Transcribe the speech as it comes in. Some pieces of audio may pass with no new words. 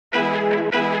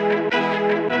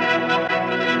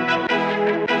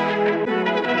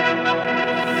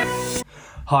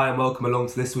Hi and welcome along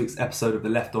to this week's episode of the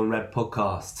Left on Red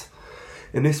podcast.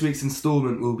 In this week's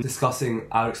instalment we'll be discussing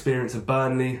our experience of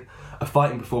Burnley, a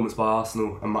fighting performance by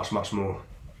Arsenal and much, much more.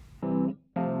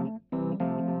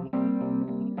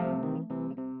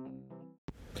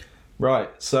 Right,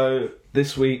 so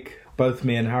this week both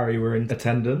me and Harry were in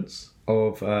attendance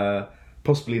of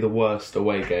possibly the worst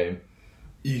away game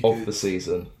of the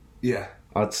season. Yeah.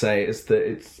 I'd say it's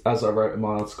as I wrote in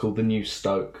my article, the new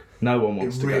Stoke. No one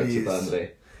wants to go to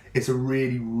Burnley. It's a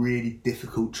really, really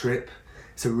difficult trip.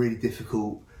 It's a really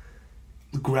difficult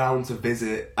ground to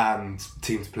visit and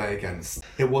team to play against.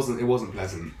 It wasn't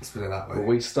pleasant, let's put it that way. Well,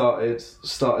 we started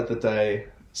the day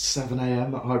 7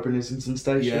 a.m. at Highbury Islington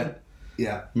Station.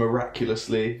 Yeah.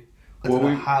 Miraculously. I don't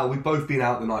know how, we've both been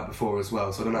out the night before as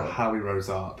well, so I don't know how we rose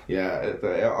up. Yeah,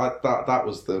 that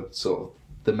was the sort of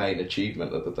the main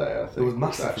achievement of the day, I think. It was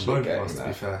massive for both of us, to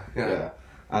be fair. Yeah.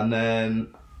 And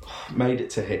then made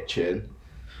it to Hitchin.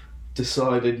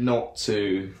 Decided not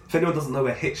to... If anyone doesn't know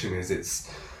where Hitchin is, it's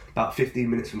about 15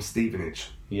 minutes from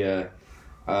Stevenage. Yeah.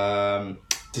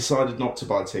 Decided not to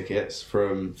buy tickets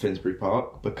from Finsbury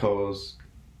Park because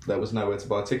there was nowhere to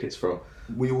buy tickets from.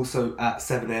 We also, at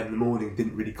 7am in the morning,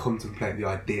 didn't really contemplate the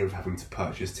idea of having to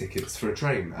purchase tickets for a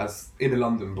train, as inner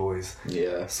London boys.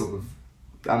 Yeah. Sort of...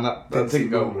 And that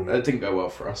didn't go well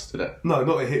for us, did it? No,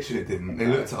 not at Hitchin it didn't. They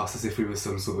looked at us as if we were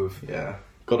some sort of... Yeah.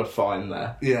 Got a fine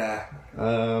there. Yeah.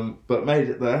 But made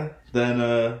it there.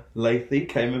 Then Lathy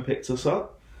came and picked us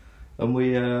up, and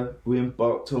we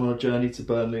embarked on our journey to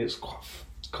Burnley. It's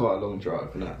quite a long drive,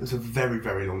 isn't it? It was a very,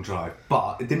 very long drive,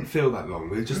 but it didn't feel that long.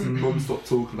 We were just non-stop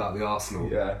talking about the Arsenal.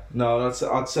 Yeah. No,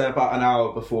 I'd say about an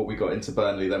hour before we got into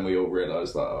Burnley, then we all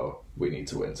realised that, we need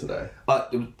to win today.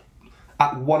 But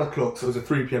at 1 o'clock, so it was a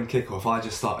 3pm kickoff, I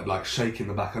just started shaking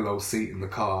the back of Lowell's seat in the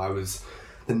car.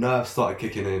 The nerves started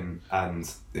kicking in, and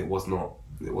it wasn't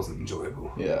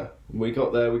enjoyable. Yeah, we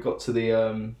got there. We got to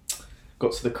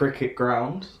the cricket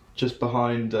ground just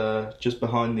behind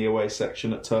the away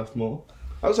section at Turf Moor.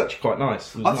 That was actually quite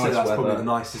nice. I'd say that's probably the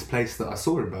nicest place that I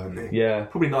saw in Burnley. Yeah,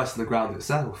 probably nicer than the ground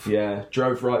itself. Yeah,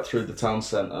 drove right through the town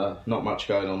centre. Not much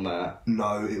going on there.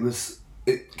 No,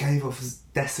 it gave off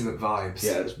desolate vibes.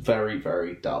 Yeah, it was very,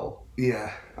 very dull.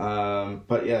 Yeah.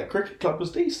 But yeah, cricket club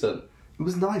was decent. It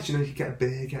was nice, you could get a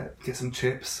beer, get some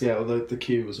chips. Yeah, although the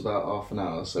queue was about half an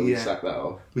hour, so we sacked that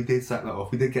off. We did sack that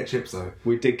off. We did get chips though.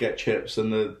 We did get chips,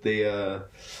 and the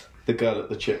girl at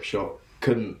the chip shop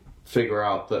couldn't figure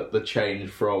out that the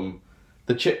change from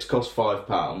the chips cost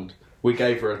 £5. We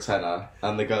gave her a tenner,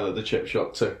 and the girl at the chip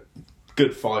shop took a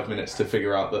good 5 minutes to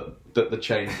figure out that the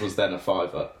change was then a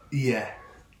 £5. Yeah.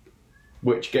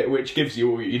 Which gives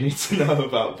you all you need to know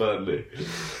about Burnley.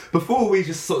 Before we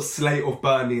just sort of slate off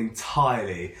Burnley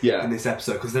entirely in this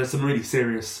episode, because there's some really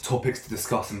serious topics to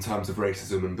discuss in terms of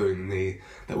racism and Burnley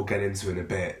that we'll get into in a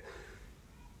bit.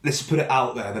 Let's just put it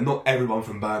out there that not everyone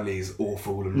from Burnley is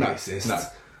awful and racist. No.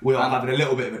 We are having a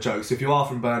little bit of a joke, so if you are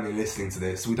from Burnley listening to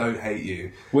this, we don't hate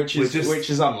you. Which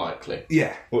is unlikely.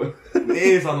 Yeah. It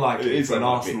is unlikely for an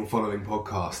Arsenal following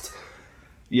podcast.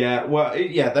 Yeah, well,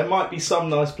 there might be some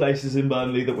nice places in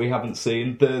Burnley that we haven't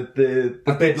seen. The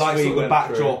bit like sort of the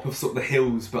backdrop of sort of the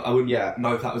hills, but I wouldn't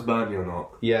know if that was Burnley or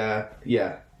not.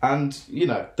 Yeah. And,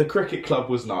 the cricket club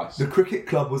was nice. The cricket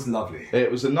club was lovely. It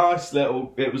was nice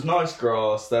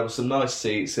grass, there was some nice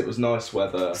seats, it was nice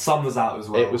weather. Sun was out as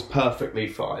well. It was perfectly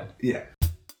fine. Yeah.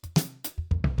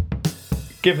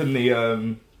 Given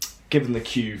the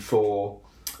queue for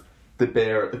the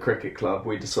beer at the cricket club,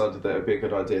 we decided that it would be a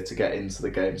good idea to get into the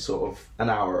game sort of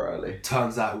an hour early.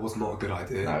 Turns out it was not a good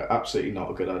idea. No, absolutely not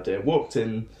a good idea. Walked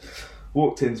in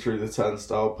through the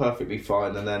turnstile, perfectly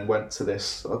fine, and then went to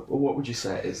this, what would you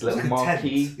say it is? Little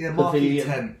marquee tent. Yeah, marquee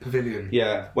tent, pavilion.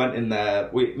 Yeah, went in there.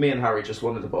 Me and Harry just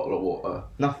wanted a bottle of water,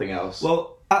 nothing else.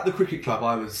 Well, at the cricket club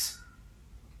I was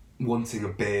wanting a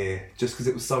beer just because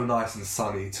it was so nice and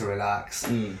sunny to relax.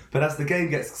 But as the game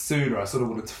gets sooner, I sort of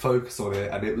wanted to focus on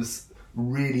it, and it was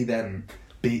really then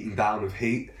beaten down with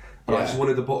heat, and I just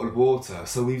wanted a bottle of water,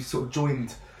 so we've sort of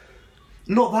joined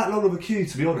not that long of a queue,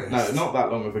 to be honest. No, not that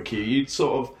long of a queue.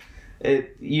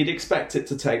 You'd expect it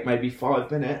to take maybe 5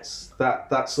 minutes.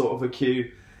 That sort of a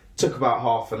queue took about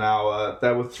half an hour.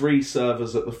 There were 3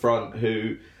 servers at the front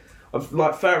who,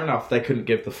 fair enough, they couldn't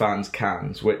give the fans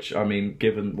cans, which, I mean,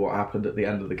 given what happened at the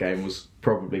end of the game, was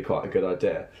probably quite a good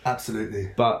idea.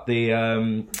 Absolutely. But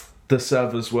the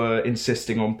servers were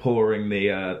insisting on pouring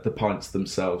the pints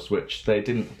themselves, which they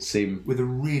didn't seem... With a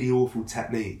really awful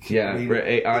technique. Yeah.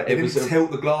 They didn't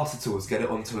tilt the glass at all to get it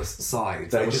onto a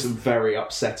side. There were some very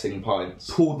upsetting pints.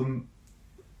 Poured them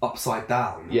upside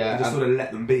down. Yeah, and just sort of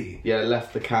let them be. Yeah,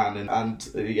 left the can, and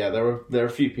there are a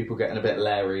few people getting a bit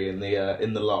leery in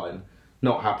the line,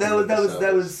 not happy.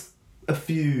 There was a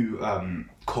few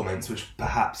comments which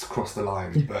perhaps crossed the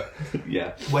line, but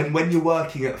yeah, when you're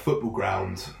working at a football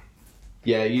ground,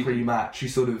 pre-match,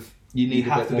 you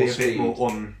have to be a bit more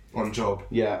on job.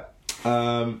 Yeah.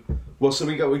 Well, so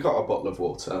we got a bottle of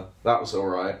water. That was all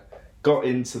right. Got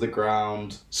into the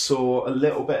ground, saw a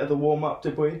little bit of the warm up.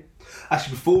 Did we?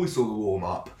 Actually, before we saw the warm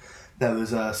up, there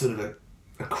was a sort of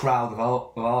a crowd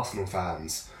of Arsenal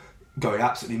fans going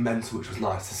absolutely mental, which was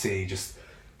nice to see. Just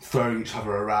throwing each other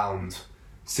around,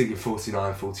 singing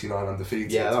 49-49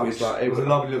 undefeated. Yeah, that was it was a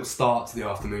lovely little start to the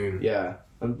afternoon. Yeah,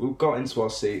 and we got into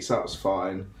our seats. That was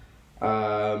fine,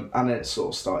 and it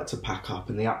sort of started to pack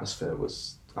up, and the atmosphere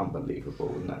was unbelievable,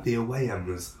 wasn't it? The away end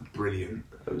was brilliant.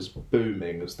 It was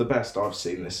booming. It was the best I've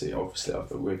seen this year. Obviously,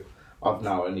 I've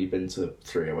now only been to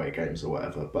 3 away games or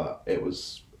whatever, but it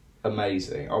was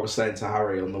amazing. I was saying to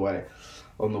Harry on the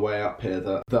way up here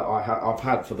that I've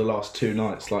had for the last 2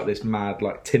 nights like this mad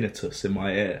like tinnitus in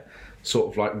my ear,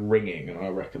 sort of like ringing, and I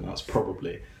reckon that's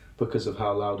probably because of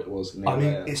how loud it was in the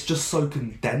air. It's just so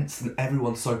condensed and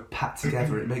everyone's so packed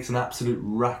together. It makes an absolute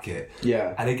racket.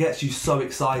 Yeah, and it gets you so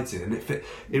excited, and it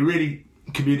really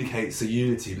communicates a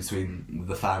unity between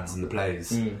the fans and the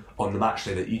players on the match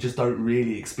day that you just don't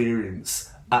really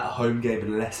experience at a home game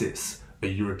unless it's a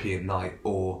European night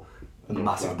or a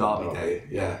massive derby day.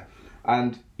 Yeah.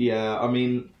 And I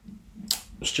mean,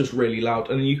 it's just really loud,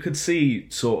 and you could see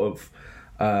sort of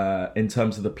in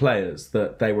terms of the players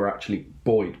that they were actually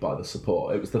buoyed by the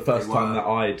support. It was the first time that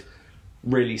I'd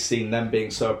really seen them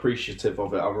being so appreciative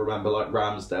of it. I remember like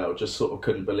Ramsdale just sort of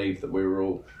couldn't believe that we were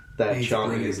all there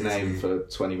chanting his name for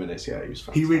 20 minutes. Yeah, he was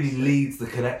fantastic. He really leads the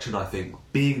connection, I think.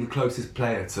 Being the closest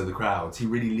player to the crowd, he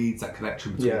really leads that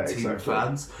connection between team and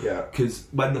fans. Yeah. Because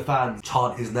when the fans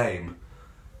chant his name,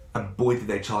 and boy did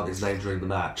they chant his name during the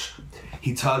match,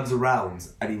 he turns around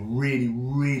and he really,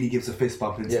 really gives a fist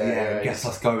bump into the air and gets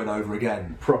us going over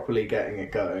again. Properly getting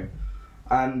it going.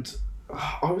 And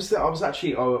I was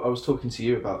talking to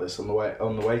you about this on the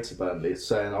way to Burnley,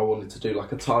 saying I wanted to do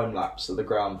like a time lapse of the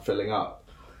ground filling up.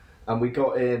 And we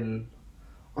got in,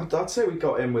 I'd say we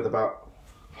got in with about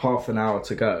half an hour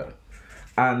to go.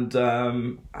 And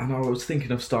I was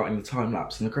thinking of starting the time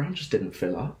lapse, and the ground just didn't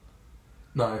fill up.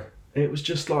 No. It was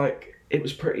just like, it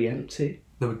was pretty empty.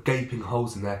 There were gaping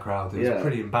holes in their crowd. It was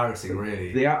pretty embarrassing,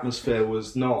 really. The atmosphere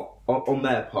was not, on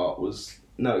their part, was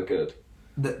no good.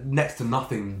 Next to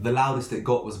nothing. The loudest it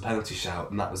got was a penalty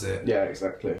shout, and that was it. Yeah,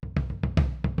 exactly.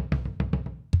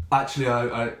 Actually,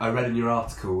 I read in your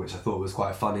article, which I thought was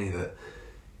quite funny, that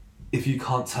if you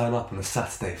can't turn up on a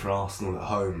Saturday for Arsenal at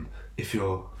home, if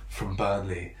you're from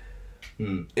Burnley,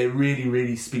 it really,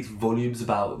 really speaks volumes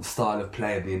about the style of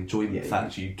play and the enjoyment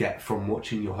factor you get from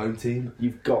watching your home team.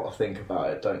 You've got to think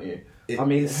about it, don't you?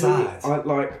 It's sad.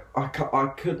 I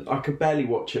could barely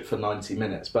watch it for 90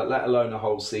 minutes, but let alone a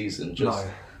whole season, just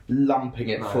lumping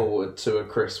it forward to a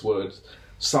Chris Wood,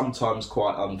 sometimes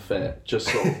quite unfit, just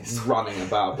sort of running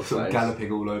about the place,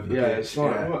 galloping all over the pitch. It's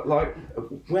like,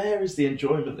 where is the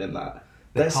enjoyment in that?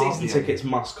 Their season tickets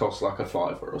must cost like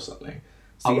 £5 or something.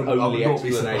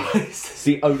 It's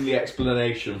the only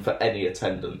explanation for any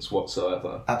attendance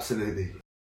whatsoever. Absolutely.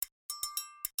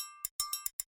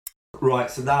 Right,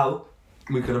 so now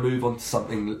we're going to move on to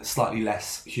something slightly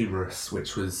less humorous,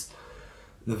 which was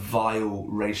the vile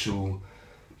racial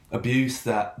abuse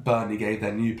that Burnley gave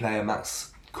their new player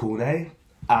Max Cornet,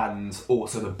 and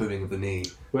also the booing of the knee.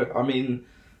 Well, I mean,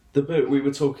 the boo, we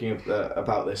were talking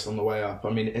about this on the way up. I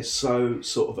mean, it's so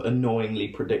sort of annoyingly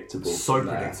predictable. So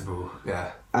predictable,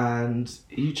 yeah. And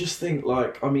you just think,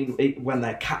 like, I mean, when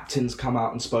their captains come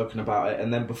out and spoken about it,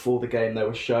 and then before the game they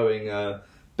were showing a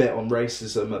bit on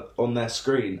racism on their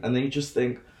screen, and then you just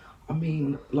think, I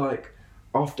mean, like,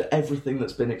 after everything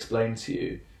that's been explained to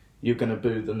you, you're going to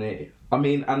boo the knee. I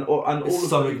mean, and all of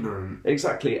so them, ignorant.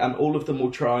 Exactly, and all of them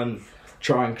will try and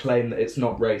claim that it's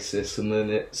not racist, and then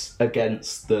it's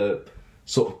against the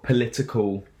sort of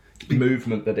political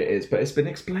movement that it is. But it's been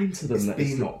explained to them that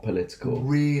it's not political.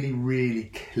 Really,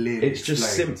 really clearly It's just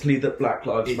explained. simply that Black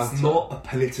Lives Matter. It's not a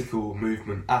political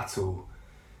movement at all.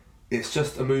 It's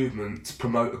just a movement to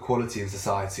promote equality in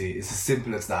society. It's as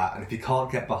simple as that. And if you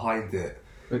can't get behind it,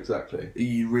 exactly,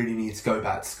 you really need to go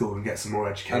back to school and get some more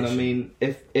education. And I mean,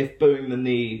 if booing the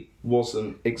knee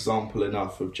wasn't example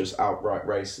enough of just outright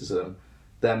racism,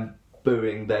 then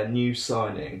booing their new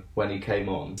signing when he came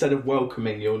on, instead of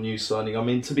welcoming your new signing, I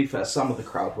mean, to be fair, some of the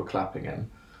crowd were clapping him,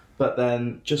 But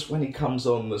then, just when he comes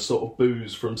on, the sort of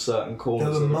boos from certain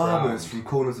corners there of were the ground. murmurs from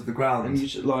corners of the ground. And you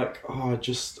just like, I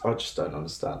just don't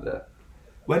understand it.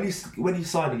 When you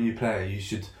sign a new player, you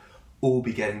should all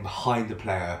be getting behind the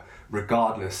player,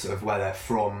 regardless of where they're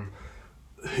from,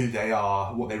 who they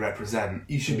are, what they represent.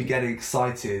 You should be getting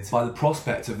excited by the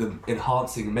prospect of them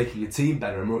enhancing and making your team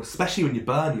better, and more, especially when you're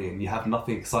Burnley and you have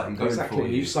nothing exciting going for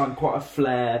you. You signed quite a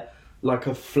flair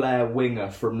winger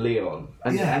from Lyon,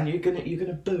 and you're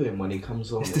gonna boo him when he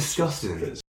comes on. It's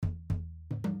disgusting.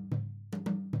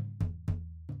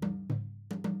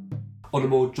 On a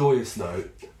more joyous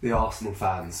note, the Arsenal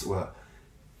fans were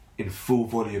in full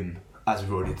volume, as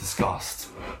we've already discussed,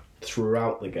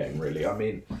 throughout the game. Really, I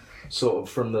mean, sort of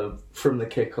from the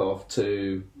kick-off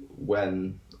to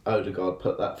when Odegaard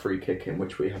put that free kick in,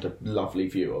 which we had a lovely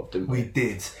view of, didn't we? We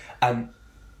did, and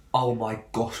oh my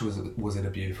gosh, was it a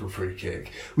beautiful free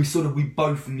kick. We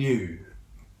both knew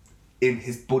in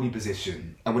his body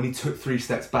position, and when he took 3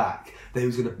 steps back, that he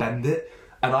was going to bend it.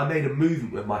 And I made a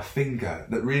movement with my finger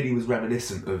that really was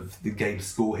reminiscent of the game's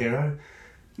Score Hero,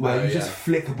 where you just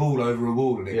flick a ball over a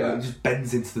wall and it just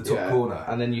bends into the top corner.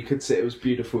 And then you could see, it was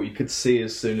beautiful, you could see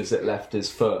as soon as it left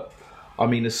his foot. I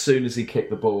mean, as soon as he kicked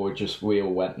the ball, we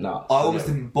all went nuts. I almost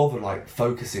didn't bother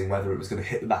focusing whether it was going to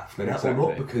hit the back of the net or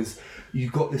not, because you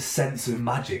got this sense of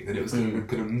magic that it was going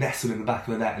to nestle in the back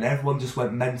of the net, and everyone just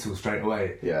went mental straight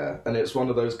away. Yeah, and it's one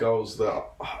of those goals that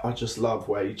I just love,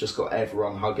 where you just got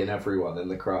everyone hugging everyone in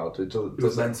the crowd. It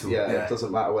was mental. Yeah, it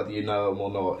doesn't matter whether you know them or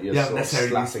not. You're haven't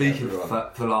necessarily been speaking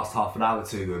for the last half an hour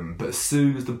to them, but as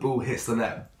soon as the ball hits the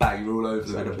net, bang, you're all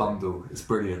over them in a bundle. It's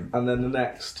brilliant. And then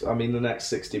the next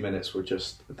 60 minutes were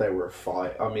they were a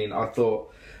fight. I mean, I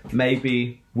thought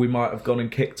maybe we might have gone and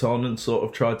kicked on and sort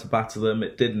of tried to batter them.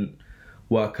 It didn't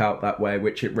work out that way,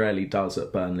 which it rarely does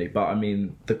at Burnley. But I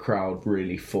mean, the crowd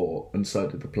really fought, and so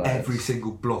did the players. Every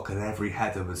single block and every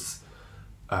header was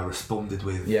responded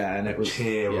with and it was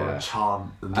cheer or a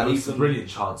chant. And there was some brilliant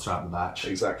chants throughout the match.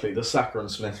 Exactly. The Saka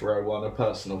and Smith Rowe one, a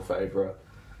personal favourite.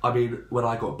 I mean, when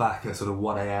I got back at sort of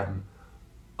 1 a.m,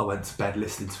 I went to bed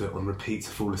listening to it on repeat to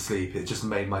fall asleep. It just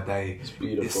made my day. It's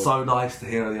beautiful. It's so nice to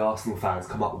hear the Arsenal fans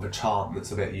come up with a chant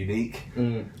that's a bit unique.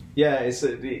 Yeah, it's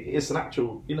an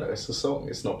actual, it's a song.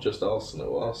 It's not just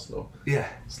Arsenal. Yeah.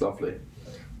 It's lovely.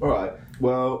 All right,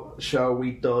 well, shall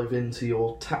we dive into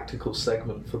your tactical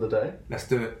segment for the day? Let's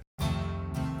do it.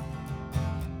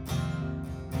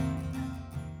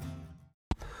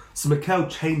 So Mikel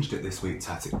changed it this week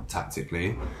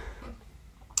tactically.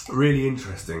 Really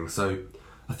interesting. So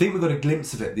I think we got a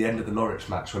glimpse of it at the end of the Norwich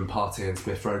match when Partey and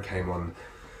Smith Rowe came on.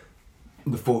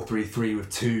 The 4-3-3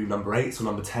 with 2 number 8s or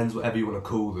number 10s, whatever you want to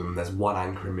call them. There's 1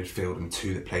 anchor in midfield and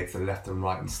 2 that played to the left and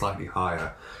right and slightly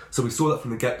higher. So we saw that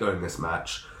from the get-go in this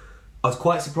match. I was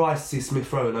quite surprised to see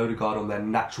Smith Rowe and Odegaard on their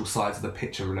natural sides of the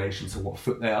pitch in relation to what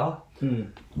foot they are,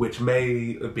 which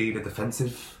may have been a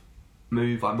defensive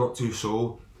move. I'm not too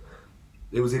sure.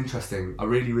 It was interesting. I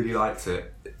really, really liked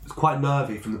it. It was quite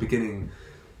nervy from the beginning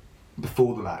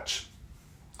before the match,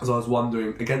 as I was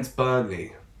wondering, against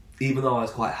Burnley, even though I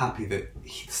was quite happy that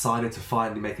he decided to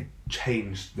finally make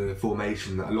the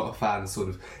formation that a lot of fans sort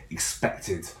of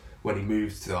expected when he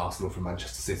moved to Arsenal from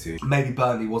Manchester City. Maybe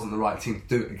Burnley wasn't the right team to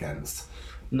do it against.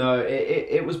 No,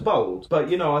 it was bold, but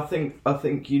I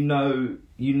think you're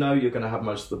going to have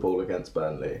most of the ball against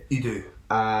Burnley. You do,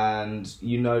 and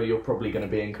you're probably going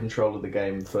to be in control of the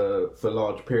game for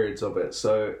large periods of it.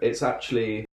 So it's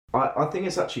actually. I think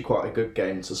it's actually quite a good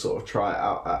game to sort of try it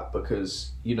out at,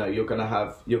 because you're gonna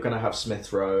have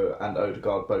Smith Rowe and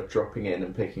Odegaard both dropping in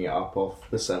and picking it up off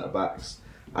the centre backs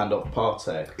and off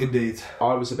Partey. Indeed.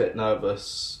 I was a bit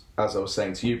nervous, as I was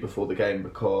saying to you before the game,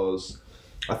 because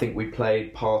I think we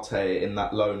played Partey in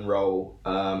that lone role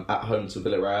at home to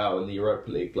Villarreal in the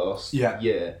Europa League last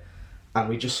year, and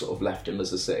we just sort of left him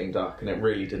as a sitting duck, and it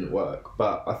really didn't work.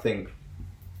 But I think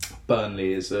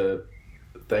Burnley is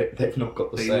they've not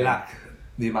got the same. They lack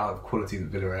the amount of quality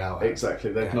that Villarreal have.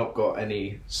 Exactly, they've not got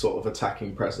any sort of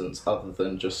attacking presence other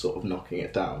than just sort of knocking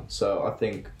it down. So I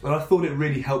think... Well, I thought it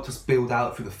really helped us build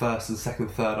out through the first and second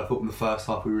and third. I thought in the first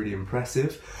half we were really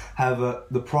impressive. However,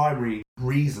 the primary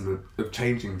reason of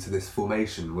changing to this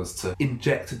formation was to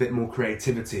inject a bit more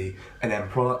creativity and end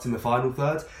product in the final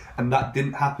third, and that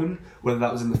didn't happen, whether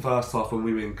that was in the first half when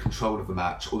we were in control of the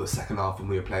match or the second half when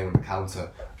we were playing on the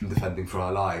counter and defending for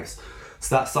our lives.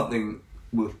 So that's something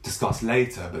we'll discuss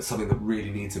later, but something that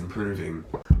really needs improving.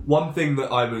 One thing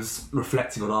that I was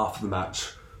reflecting on after the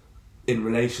match in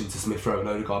relation to Smith Rowe and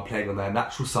Odegaard playing on their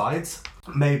natural sides,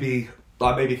 maybe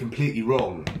I may be completely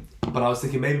wrong, but I was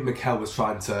thinking maybe Mikel was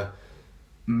trying to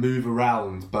move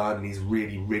around Burnley's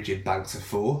really rigid banks of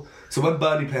four. So when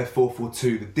Burnley play a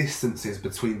 4-4-2, the distances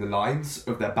between the lines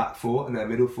of their back four and their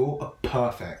middle four are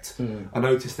perfect. I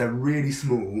noticed they're really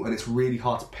small and it's really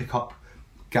hard to pick up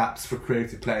gaps for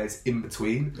creative players in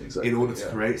between in order to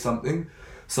create something.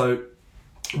 So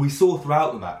we saw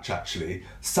throughout the match, actually,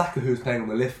 Saka, who was playing on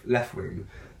the left wing,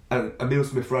 and Emile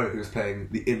Smith-Rowe, who was playing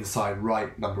the inside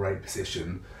right number 8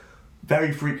 position,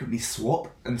 very frequently swap,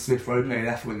 and Smith-Rowe playing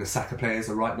left wing and Saka playing as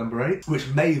a right number 8, which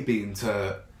may have been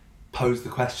to pose the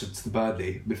question to the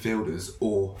Burnley midfielders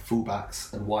or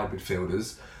fullbacks and wide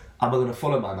midfielders: am I going to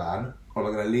follow my man, or am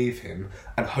I going to leave him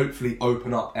and hopefully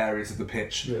open up areas of the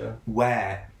pitch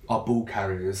where our ball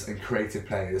carriers and creative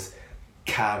players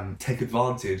can take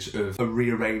advantage of a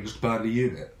rearranged Burnley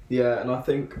unit? Yeah, and I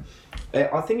think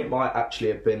it might actually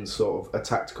have been sort of a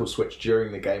tactical switch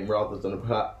during the game rather than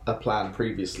a plan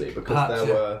previously,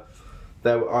 because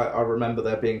I remember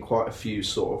there being quite a few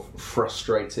sort of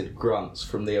frustrated grunts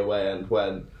from the away end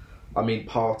when, I mean,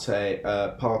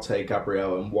 Partey,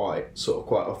 Gabriel and White sort of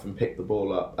quite often picked the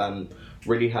ball up and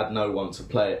really had no one to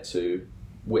play it to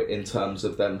in terms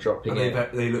of them dropping in.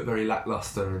 They look very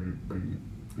lacklustre and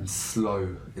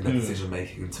slow in their decision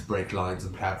making to break lines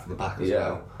and play out from the back as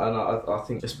well. And I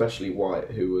think especially White,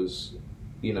 who was,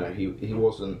 you know, he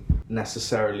wasn't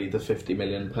necessarily the £50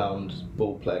 million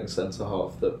ball playing centre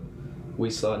half that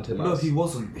we signed him as. No, he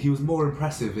wasn't. He was more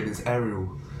impressive in his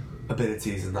aerial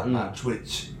abilities in that match,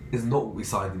 which is not what we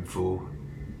signed him for,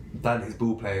 than his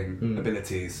ball playing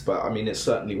abilities. But I mean, it's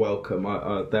certainly welcome.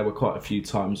 There were quite a few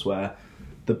times where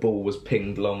the ball was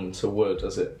pinged long to Wood,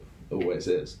 as it always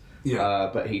is. Yeah.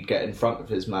 But he'd get in front of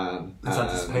his man. His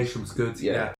anticipation was good.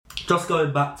 Yeah. Just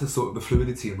going back to sort of the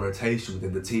fluidity and rotation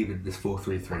within the team in this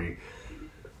 4-3-3,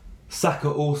 Saka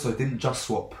also didn't just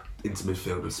swap into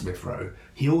midfield with Smith-Rowe.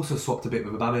 He also swapped a bit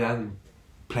with Aubameyang and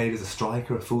played as a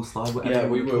striker, a false nine, whatever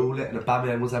we call it. And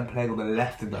Aubameyang was then playing on the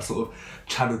left in that sort of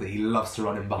channel that he loves to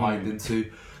run in behind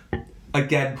into.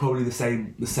 Again, probably the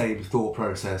same thought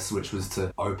process, which was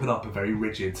to open up a very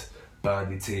rigid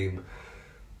Burnley team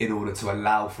in order to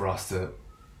allow for us to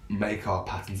make our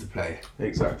patterns of play.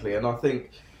 Exactly, and I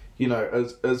think, you know,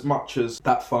 as much as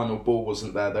that final ball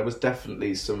wasn't there was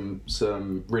definitely some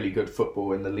really good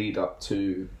football in the lead up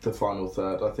to the final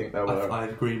third. I think there were... I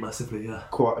agree massively, yeah.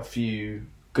 Quite a few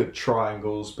good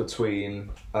triangles between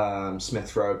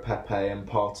Smith-Rowe, Pepe and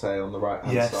Partey on the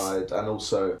right-hand side, and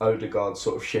also Odegaard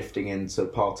sort of shifting into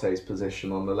Partey's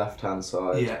position on the left-hand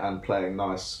side and playing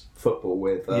nice football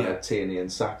with Tierney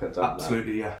and Saka down there.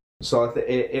 Absolutely, yeah. So I think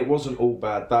it wasn't all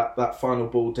bad. That final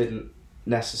ball didn't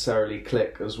necessarily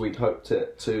click as we'd hoped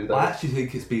it to. I actually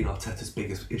think it's been Arteta's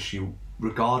biggest issue,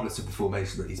 regardless of the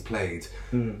formation that he's played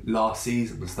last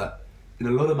season, was that in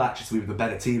a lot of matches we were the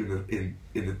better team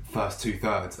in the first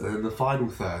 2/3, and in the final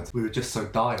third we were just so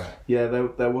dire. Yeah,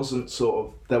 there wasn't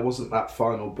that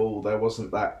final ball. There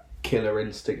wasn't that killer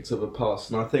instinct of a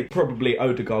pass, and I think probably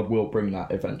Odegaard will bring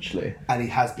that eventually. And he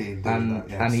has been doing that,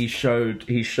 yes. And he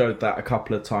showed that a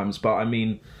couple of times. But I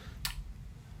mean,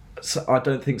 I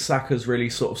don't think Saka's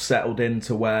really sort of settled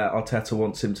into where Arteta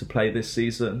wants him to play this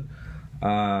season.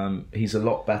 He's a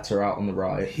lot better out on the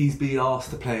right. He's been asked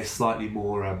to play a slightly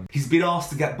more... he's been asked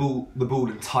to get the ball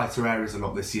in tighter areas a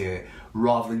lot this year,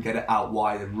 rather than get it out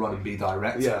wide and run and be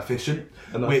direct and efficient.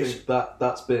 And I think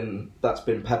that's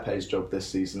been Pepe's job this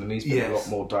season, and he's been a lot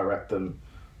more direct than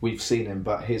we've seen him.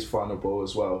 But his final ball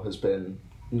as well has been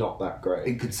not that great.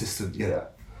 Inconsistent, yeah.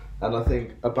 And I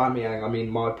think Aubameyang, I mean,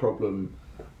 my problem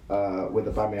with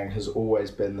Aubameyang has always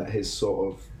been that his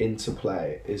sort of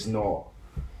interplay is not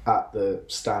at the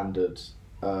standard.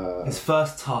 His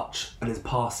first touch and his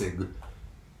passing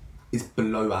is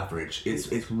below average.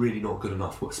 It's really not good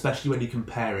enough, especially when you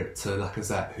compare it to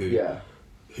Lacazette,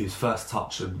 whose first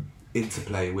touch and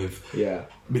interplay with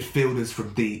midfielders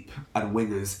from deep and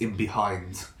wingers in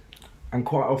behind. And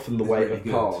quite often the weight of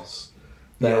pass.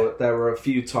 There were a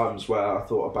few times where I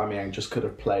thought Aubameyang just could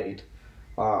have played.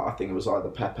 I think it was either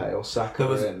Pepe or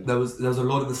Saka. There was a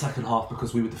lot in the second half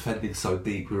because we were defending so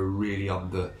deep. We were really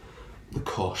under the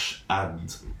cosh,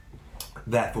 and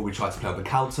therefore we tried to play on the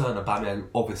counter. And Aubameyang,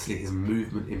 obviously, his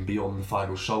movement in beyond the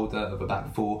final shoulder of a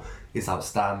back four is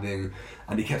outstanding,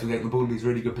 and he kept on getting the ball in these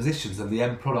really good positions. And the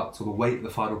end product, or the weight of the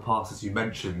final pass, as you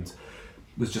mentioned,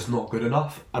 was just not good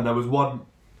enough. And there was one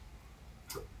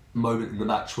moment in the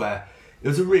match where it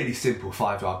was a really simple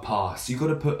 5-yard pass. You've got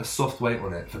to put a soft weight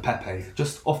on it for Pepe,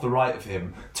 just off the right of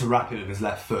him, to wrap it with his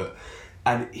left foot.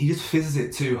 And he just fizzes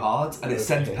it too hard, and it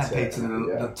sent Pepe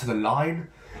to the line.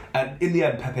 And in the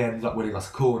end, Pepe ended up winning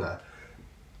us a corner.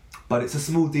 But it's the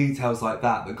small details like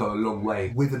that that go a long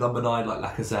way. With a number 9 like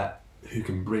Lacazette who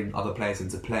can bring other players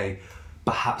into play,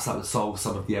 perhaps that would solve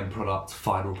some of the end product,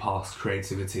 final pass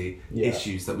creativity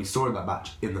issues that we saw in that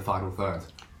match in the final third.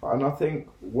 And I think,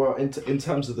 well, in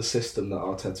terms of the system that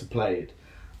Arteta played,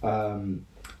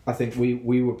 I think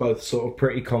we were both sort of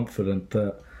pretty confident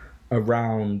that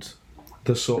around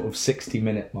the sort of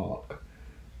 60-minute mark,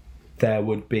 there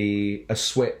would be a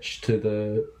switch to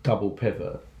the double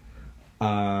pivot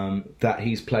that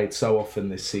he's played so often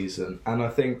this season. And I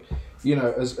think, you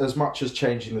know, as much as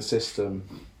changing the system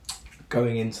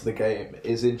going into the game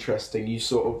is interesting,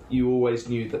 you always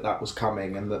knew that was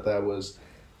coming, and that there was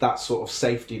that sort of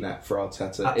safety net for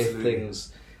Arteta. Absolutely.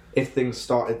 If things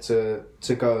started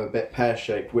to go a bit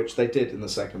pear-shaped, which they did in the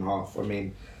second half. I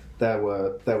mean, there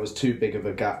was too big of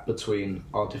a gap between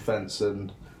our defence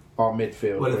and our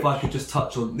midfield. Well, if I could just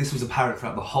touch on, this was apparent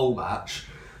throughout the whole match,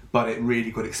 but it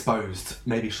really got exposed.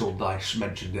 Maybe Sean Dyche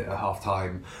mentioned it at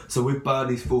half-time. So with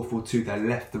Burnley's 4-4-2, their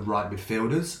left and right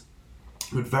midfielders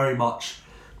would very much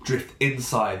drift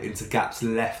inside into gaps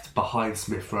left behind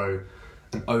Smith Rowe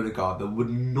and Odegaard that would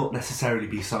not necessarily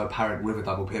be so apparent with a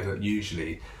double pivot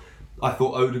usually. I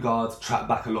thought Odegaard tracked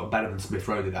back a lot better than Smith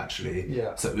Rowe did actually.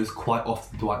 Yeah. So it was quite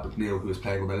often Dwight McNeil who was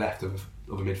playing on the left of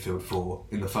a midfield four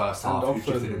in the first half, who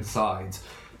drifted inside.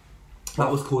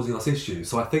 That was causing us issues.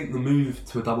 So I think the move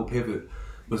to a double pivot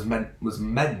was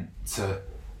meant to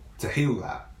heal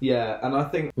that. Yeah, and I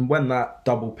think when that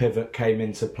double pivot came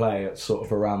into play at sort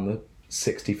of around the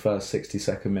 61st,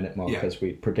 62nd minute mark, as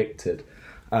we predicted,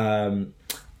 I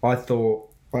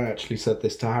actually said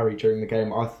this to Harry during the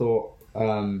game, I thought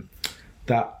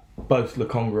that both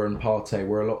Lokonga and Partey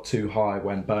were a lot too high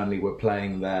when Burnley were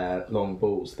playing their long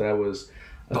balls. There was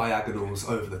diagonals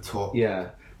over the top. Yeah,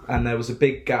 and there was a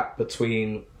big gap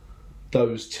between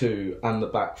those two and the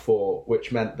back four,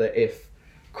 which meant that if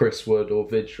Chris Wood or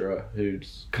Vydra, who'd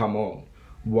come on,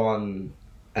 won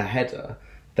a header,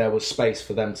 there was space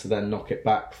for them to then knock it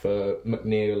back for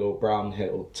McNeil or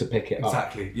Brownhill to pick it up.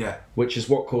 Exactly, yeah. Which is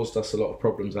what caused us a lot of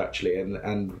problems, actually,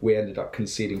 and we ended up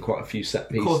conceding quite a few set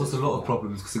pieces. It caused us a lot of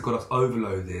problems because it got us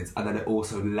overloaded, and then it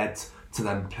also led to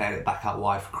them playing it back out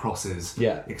wide for crosses,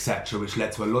 etc., which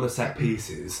led to a lot of set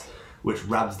pieces, which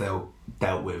Ramsdale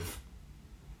dealt with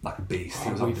like a beast.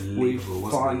 He was unbelievable,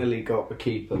 we've finally got a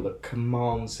keeper that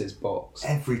commands his box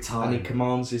every time, and he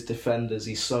commands his defenders.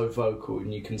 He's so vocal,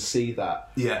 and you can see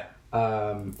that. Yeah.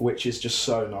 Which is just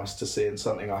so nice to see, and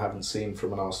something I haven't seen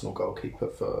from an Arsenal goalkeeper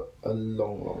for a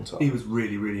long, long time. He was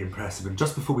really, really impressive. And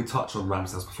just before we touch on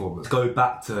Ramsdale's performance, go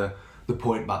back to the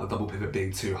point about the double pivot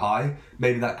being too high.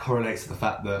 Maybe that correlates to the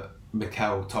fact that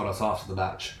Mikel told us after the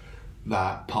match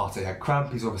that Partey had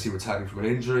cramp. He's obviously returning from an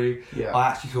injury. Yeah. I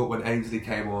actually thought when Ainsley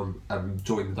came on and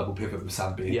joined the double pivot with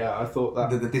Sambi, I thought that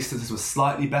the distances were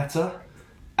slightly better.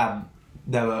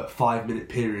 There were 5-minute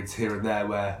periods here and there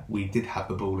where we did have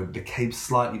the ball and became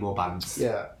slightly more balanced.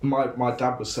 Yeah, my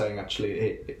dad was saying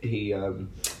actually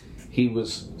he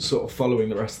was sort of following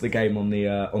the rest of the game on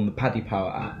the Paddy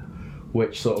Power app,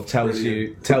 which sort of tells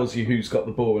you who's got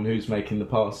the ball and who's making the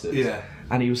passes. Yeah.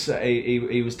 And he was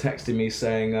texting me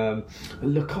saying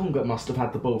Lokonga must have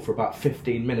had the ball for about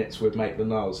 15 minutes with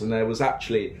Maitland-Niles, and there was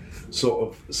actually sort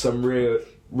of some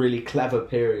really clever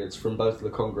periods from both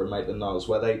Lokonga and Maitland-Niles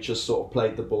where they just sort of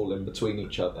played the ball in between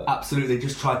each other. Absolutely, they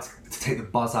just tried to take the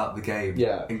buzz out of the game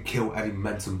and kill any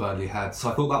momentum Burnley had. So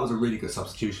I thought that was a really good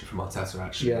substitution from Arteta,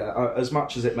 actually. Yeah, as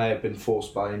much as it may have been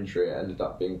forced by injury, it ended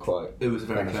up being quite It was a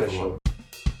very beneficial. clever one.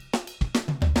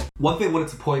 One thing I wanted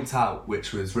to point out,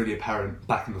 which was really apparent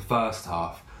back in the first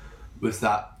half, was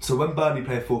that, so when Burnley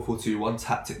play a 4-4-2, one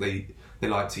tactic they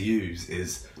like to use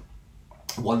is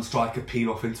one striker peel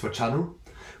off into a channel,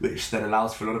 which then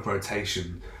allows for a lot of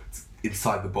rotation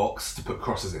inside the box to put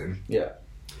crosses in. Yeah.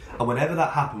 And whenever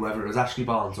that happened, whether it was Ashley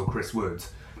Barnes or Chris Wood,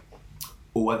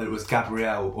 or whether it was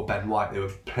Gabriel or Ben White they were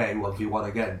playing 1v1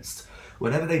 against,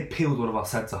 whenever they peeled one of our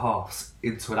centre-halves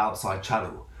into an outside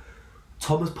channel,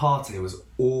 Thomas Partey was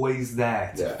always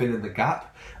there to fill in the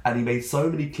gap, and he made so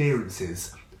many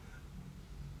clearances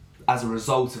as a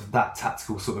result of that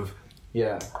tactical sort of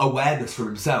awareness for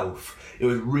himself. It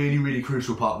was really, really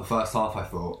crucial part of the first half, I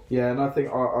thought. Yeah, and I think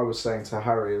I was saying to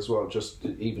Harry as well, just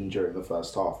even during the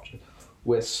first half,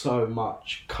 we're so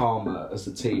much calmer as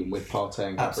a team with Partey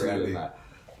and Gabriel in there.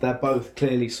 They're both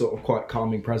clearly sort of quite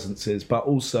calming presences, but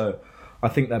also I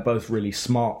think they're both really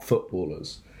smart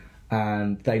footballers,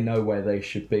 and they know where they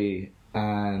should be.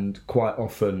 And quite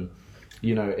often,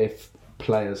 you know, if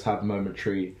players have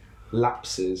momentary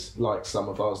lapses like some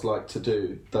of ours like to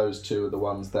do, those two are the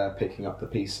ones there picking up the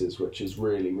pieces, which is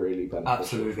really, really beneficial.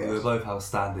 Absolutely, they're both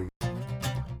outstanding.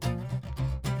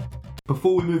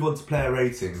 Before we move on to player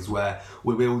ratings, where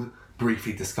we will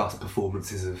briefly discuss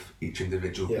performances of each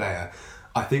individual player.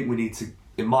 I think we need to,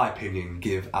 in my opinion,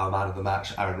 give our man of the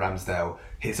match, Aaron Ramsdale,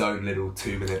 his own little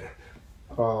 2-minute.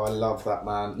 Oh, I love that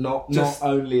man. Not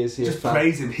only is he just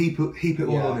praise him, heap it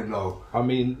all on him, Lol. I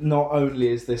mean, not only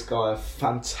is this guy a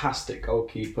fantastic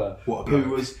goalkeeper who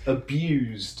was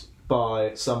abused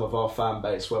by some of our fan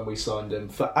base when we signed him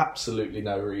for absolutely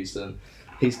no reason.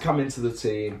 He's come into the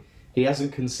team. He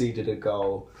hasn't conceded a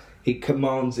goal. He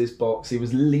commands his box. He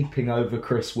was leaping over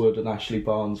Chris Wood and Ashley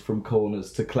Barnes from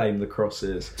corners to claim the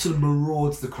crosses. Sort of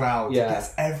marauds the crowd. Yeah.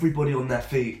 Gets everybody on their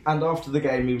feet. And after the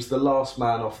game, he was the last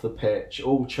man off the pitch,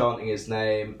 all chanting his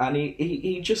name. And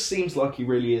he just seems like he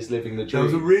really is living the dream.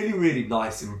 There was a really, really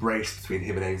nice embrace between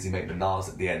him and Ainsley Maitland-Niles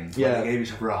at the end. They gave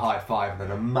each other a high five and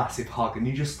then a massive hug. And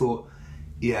you just thought,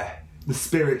 yeah, the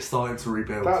spirit's starting to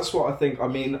rebuild. That's what I think. I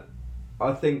mean,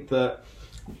 I think that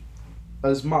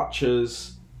as much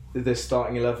as this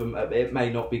starting 11, it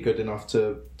may not be good enough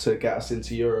to get us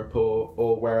into Europe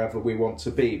or wherever we want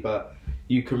to be, but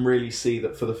you can really see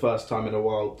that for the first time in a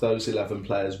while, those 11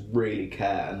 players really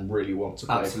care and really want to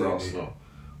play for Arsenal,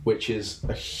 which is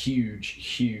a huge,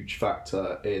 huge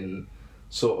factor in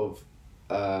sort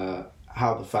of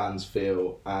how the fans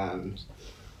feel and...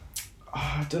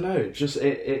 I don't know. Just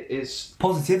it's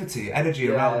positivity, energy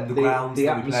around the ground. The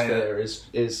atmosphere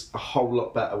is a whole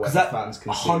lot better when the fans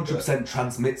can see it. 100%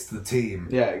 transmits to the team.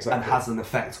 Yeah, exactly, and has an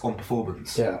effect on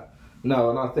performance. Yeah, no,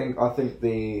 and I think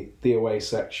the away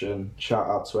section. Shout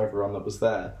out to everyone that was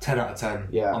there. 10 out of 10.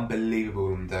 Yeah,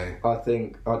 unbelievable on the day.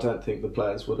 I don't think the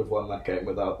players would have won that game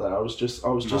without that. I was just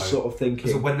sort of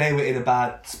thinking. So when they were in a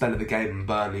bad spell of the game and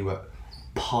Burnley were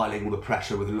piling all the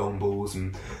pressure with the long balls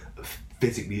and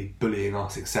physically bullying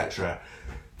us, etc.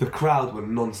 The crowd were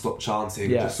non-stop chanting,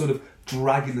 just sort of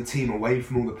dragging the team away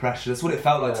from all the pressure. That's what it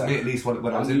felt like to me, at least when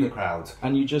I was in the crowd.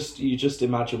 And you just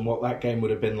imagine what that game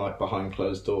would have been like behind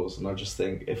closed doors. And I just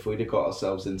think if we'd have got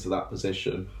ourselves into that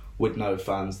position with no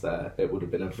fans there, it would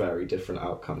have been a very different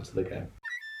outcome to the game.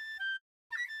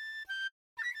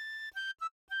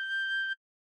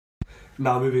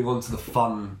 Now moving on to the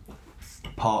fun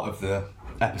part of the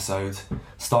episode,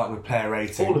 starting with player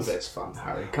ratings. All of it's fun,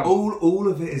 Harry. All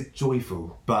of it is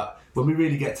joyful, but when we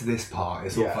really get to this part,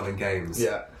 it's all fun and games.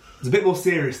 Yeah, it's a bit more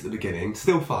serious at the beginning,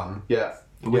 still fun. Yeah,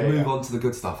 but we move on to the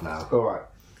good stuff now. All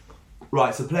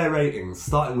right. So player ratings,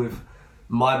 starting with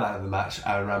my man of the match,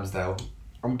 Aaron Ramsdale.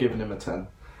 I'm giving him a 10.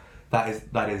 That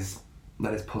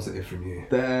is positive from you.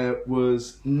 There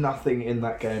was nothing in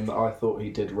that game that I thought he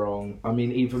did wrong. I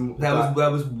mean, even... There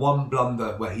was one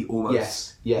blunder where he almost...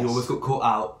 Yes. He almost got caught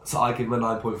out, so I give him a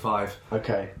 9.5.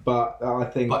 Okay, but I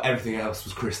think... But everything else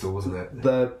was crystal, wasn't it?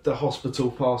 The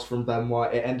hospital pass from Ben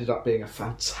White, it ended up being a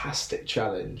fantastic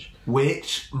challenge.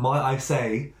 Which, might I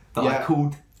say, that I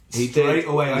called straight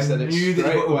away. I knew that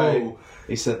he got the ball.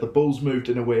 He said, the ball's moved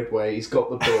in a weird way, he's got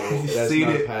the ball, there's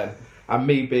no pen. And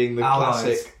me being the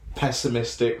classic...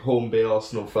 pessimistic Hornby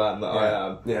Arsenal fan that I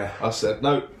am. I said,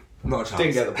 no, not a chance.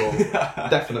 Didn't get the ball.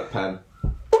 Definite pen.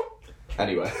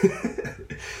 Anyway.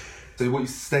 So what you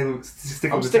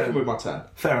sticking with my 10.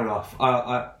 Fair enough.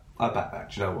 I back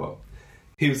that. Do you know what?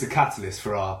 He was the catalyst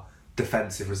for our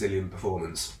defensive resilient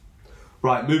performance.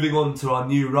 Right, moving on to our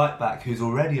new right back who's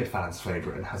already a fan's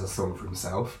favourite and has a song for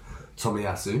himself,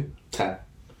 Tomiyasu. 10.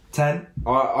 10?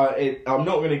 I'm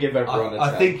not going to give everyone a 10.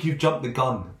 I think you've jumped the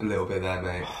gun a little bit there,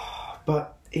 mate.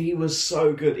 But he was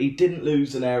so good. He didn't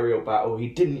lose an aerial battle. He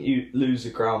didn't lose a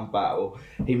ground battle.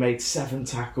 He made 7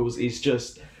 tackles. He's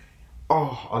just...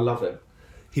 Oh, I love him.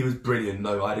 He was brilliant.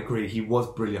 No, I'd agree. He was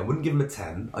brilliant. I wouldn't give him a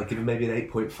 10. I'd give him maybe an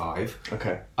 8.5.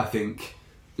 Okay. I think,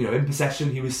 in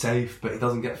possession he was safe, but he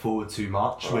doesn't get forward too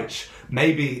much, which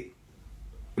may be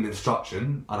an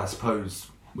instruction, and I suppose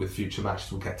with future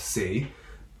matches we'll get to see.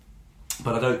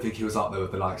 But I don't think he was up there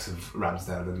with the likes of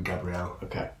Ramsdale and Gabriel.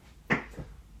 Okay.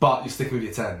 But you're sticking with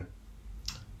your 10.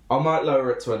 I might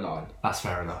lower it to a 9. That's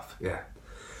fair enough, yeah.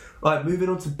 Right, moving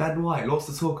on to Ben White. Lots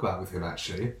to talk about with him,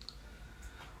 actually.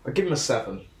 I'd give him a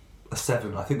 7. A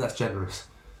 7? I think that's generous.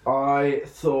 I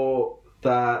thought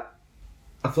that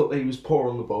he was poor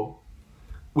on the ball.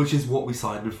 Which is what we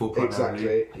signed him for primarily.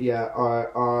 Exactly, yeah.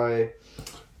 I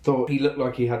thought he looked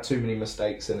like he had too many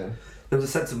mistakes in him. There was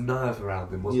a sense of nerve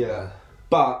around him, wasn't there?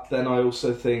 But then I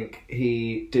also think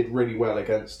he did really well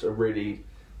against a really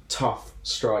tough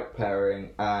strike pairing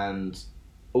and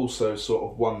also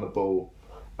sort of won the ball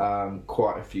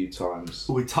quite a few times.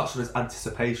 Well, we touched on his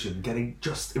anticipation, getting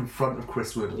just in front of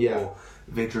Chris Wood or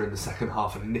Vidra in the second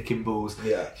half and nicking balls.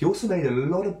 Yeah. He also made a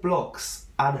lot of blocks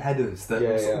and headers that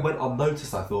sort of went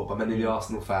unnoticed, I thought, by many of the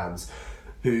Arsenal fans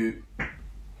who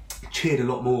cheered a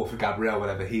lot more for Gabriel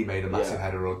whenever he made a massive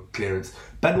header or clearance.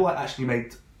 Ben White actually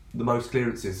made the most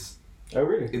clearances. Oh,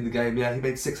 really? In the game, yeah, he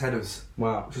made 6 headers.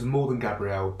 Wow. Which was more than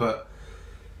Gabriel, but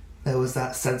there was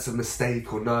that sense of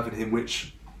mistake or nerve in him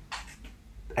which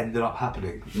ended up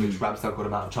happening, which Ramsdale got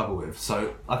him out of trouble with.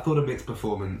 So I thought a mixed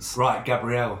performance. Right,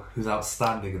 Gabriel, who's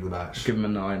outstanding in the match. Give him a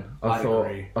 9.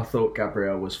 I thought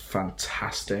Gabriel was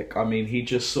fantastic. I mean, he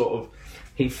just sort of,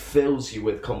 he fills you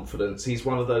with confidence. He's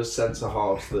one of those centre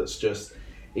halves that's just,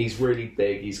 he's really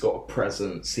big, he's got a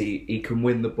presence, he can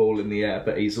win the ball in the air,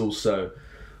 but he's also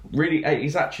really,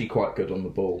 he's actually quite good on the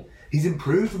ball. He's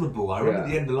improved on the ball. I remember at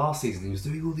the end of last season, he was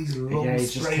doing all these long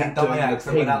straight diags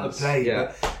that went out of play.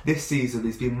 Yeah. But this season,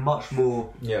 he's been much more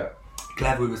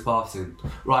clever with his passing.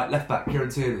 Right, left back, Kieran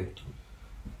Tierney.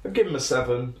 I'd give him a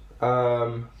 7.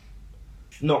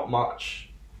 Not much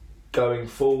going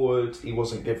forward. He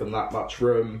wasn't given that much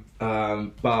room,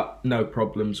 but no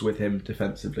problems with him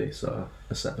defensively, so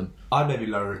a 7. I'd maybe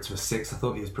lower it to a 6. I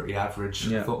thought he was pretty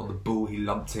average. I thought on the ball he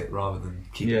lumped it rather than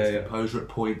keeping his composure at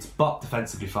points, but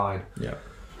defensively fine. Yeah.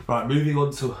 Right, moving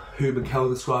on to who Mikel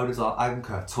described as our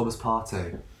anchor, Thomas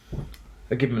Partey.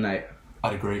 I'd give him an 8.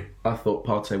 I'd agree. I thought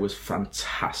Partey was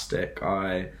fantastic.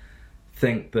 I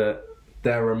think that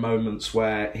there are moments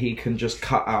where he can just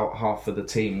cut out half of the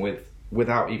team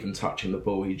without even touching the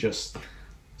ball. He just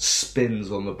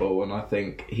spins on the ball, and I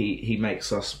think he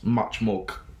makes us much more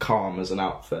calm as an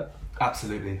outfit.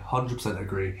 Absolutely, 100%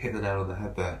 agree. Hit the nail on the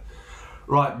head there.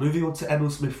 Right, moving on to Emil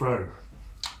Smith-Rowe.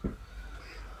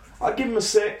 I'd give him a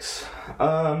 6.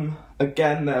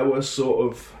 Again, there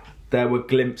were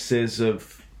glimpses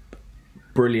of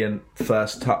brilliant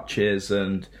first touches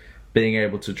and being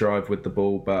able to drive with the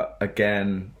ball, but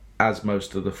again, as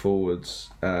most of the forwards,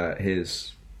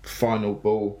 his final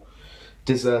ball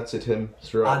deserted him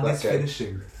throughout that game. And his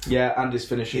finishing. Yeah, and his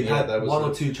finishing. He had one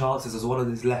or two chances as one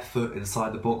on his left foot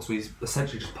inside the box where he's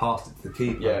essentially just passed it to the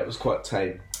keeper. Yeah, it was quite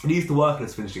tame. He needs to work on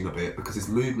his finishing a bit because his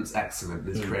movement's excellent,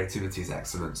 his creativity is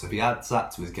excellent. So if he adds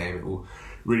that to his game, it will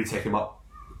really take him up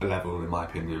a level, in my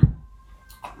opinion.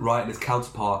 Right, and his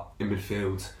counterpart in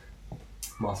midfield,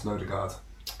 Martin Odegaard.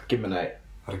 Give him an 8.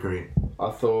 I'd agree.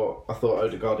 I thought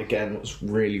Odegaard again was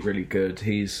really, really good.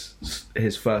 His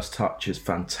first touch is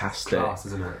fantastic. Class,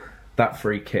 isn't it? That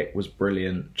free kick was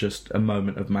brilliant. Just a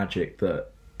moment of magic that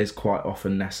is quite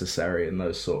often necessary in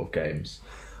those sort of games.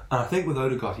 And I think with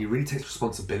Odegaard, he really takes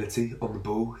responsibility on the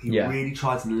ball. He really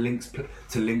tries to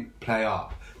link play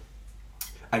up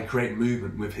and create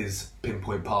movement with his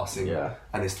pinpoint passing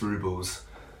and his through balls.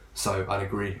 So I'd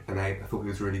agree, an 8. I thought he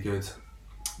was really good.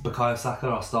 Bukayo Saka,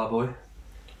 our star boy.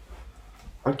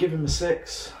 I'd give him a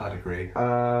 6. I'd agree.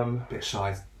 Bit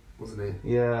shy, wasn't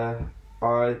he? Yeah.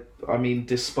 I mean,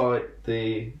 despite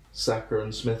the Saka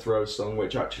and Smith-Rowe song,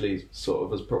 which actually sort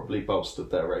of has probably bolstered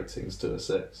their ratings to a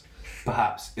 6.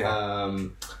 Perhaps, yeah.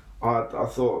 I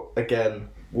thought, again,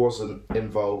 wasn't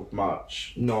involved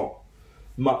much. Not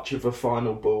much of a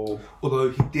final ball. Although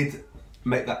he did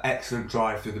make that excellent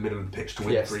drive through the middle of the pitch to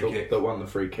win the free kick. That won the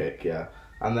free kick, yeah.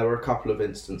 And there were a couple of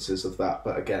instances of that,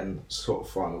 but again, sort of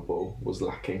final ball was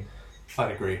lacking.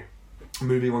 I'd agree.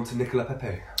 Moving on to Nicola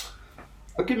Pepe.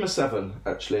 I'd give him a 7,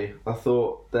 actually. I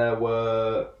thought there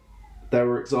were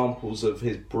examples of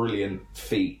his brilliant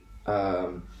feet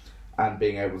and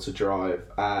being able to drive,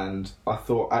 and I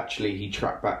thought actually he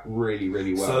tracked back really,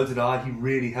 really well. So did I. He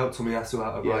really helped Tomiyasu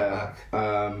out of right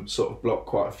back. Sort of blocked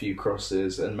quite a few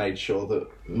crosses and made sure that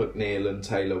McNeil and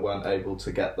Taylor weren't able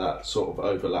to get that sort of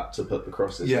overlap to put the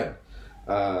crosses in.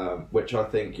 Which I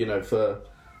think, for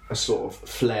a sort of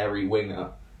flary winger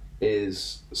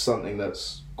is something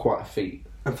that's quite a feat.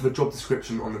 And for the job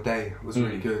description on the day was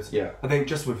really good. Yeah. I think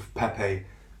just with Pepe,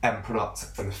 end product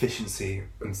and efficiency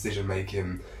and decision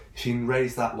making, if he can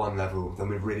raise that one level, then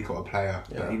we've really got a player.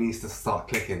 Yeah. But he needs to start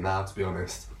clicking now, to be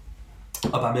honest.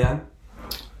 Aubameyang,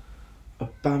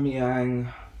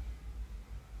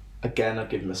 again, I'd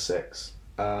give him a 6.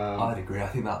 I'd agree. I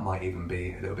think that might even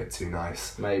be a little bit too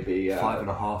nice. Maybe, yeah.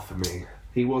 5.5 for me.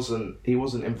 He wasn't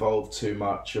involved too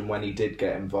much, and when he did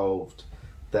get involved,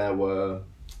 there were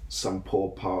some poor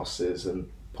passes and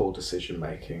poor decision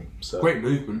making. So great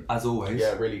movement, as always.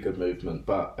 Yeah, really good movement,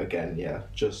 but again,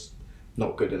 just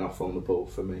not good enough on the ball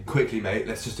for me. Quickly, mate,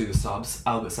 let's just do the subs.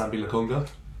 Albert Sambi Lokonga.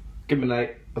 Give him an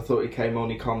 8. I thought he came on,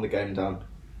 he calmed the game down,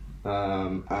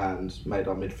 and made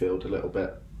our midfield a little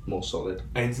bit more solid.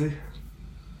 Ainsley.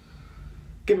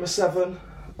 Give him a 7.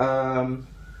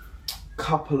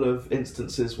 Couple of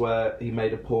instances where he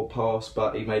made a poor pass,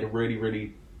 but he made a really,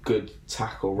 really good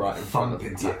tackle right in front of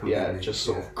him. Just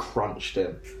sort of crunched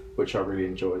him, which I really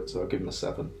enjoyed, so I'll give him a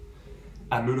 7.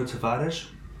 And Nuno Tavares.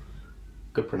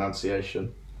 Good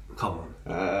pronunciation. Come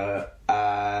on.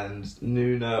 And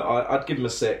Nuno, I'd give him a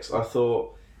 6. I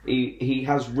thought he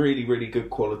has really, really good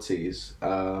qualities,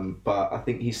 but I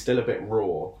think he's still a bit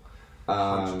raw.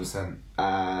 100%.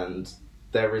 And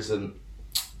there isn't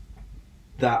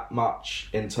that much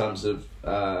in terms of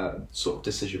sort of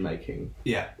decision making.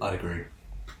 Yeah, I'd agree.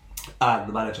 And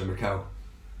the manager, Mikel.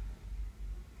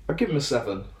 I'd give him a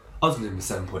 7. I was going to give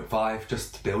him a 7.5,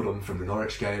 just to build on from the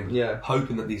Norwich game. Yeah.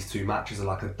 Hoping that these 2 matches are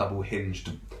like a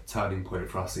double-hinged turning point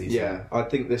for our season. Yeah, I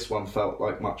think this one felt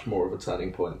like much more of a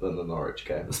turning point than the Norwich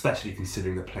game. Especially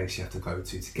considering the place you have to go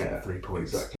to get 3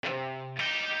 points. Exactly.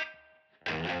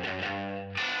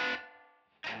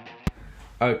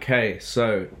 Okay,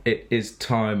 so it is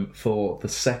time for the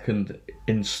second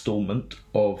instalment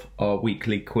of our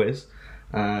weekly quiz,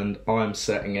 and I'm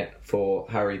setting it for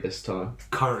Harry this time.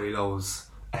 Currently, Lowell's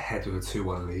ahead with a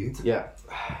 2-1 lead. Yeah.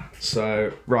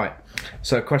 So, right.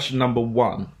 So, question number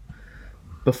 1.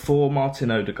 Before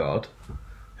Martin Odegaard,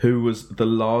 who was the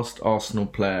last Arsenal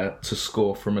player to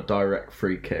score from a direct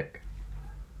free kick?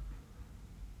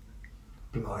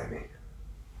 Blimey.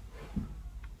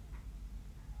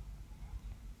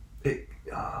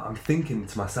 I'm thinking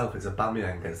to myself it's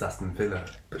Aubameyang against Aston Villa,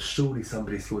 but surely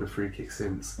somebody scored a free kick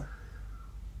since. Do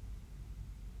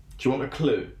you want a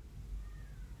clue?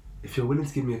 If you're willing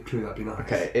to give me a clue, that'd be nice.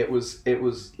 Okay, it was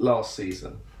last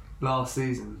season. Last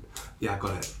season? Yeah, I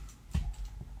got it.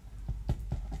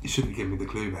 You shouldn't give me the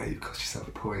clue, mate. You've cost yourself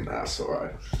a point. That's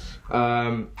alright.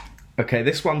 Okay,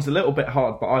 this one's a little bit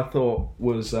hard, but I thought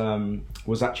was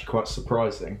actually quite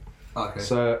surprising. Okay.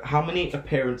 So, how many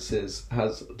appearances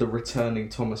has the returning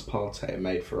Thomas Partey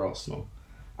made for Arsenal?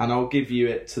 And I'll give you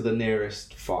it to the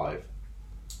nearest 5.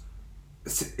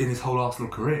 In his whole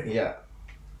Arsenal career? Yeah.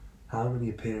 How many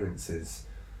appearances?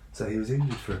 So he was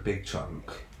injured for a big chunk.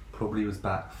 Probably was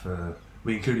back for...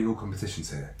 We're including all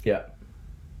competitions here. Yeah.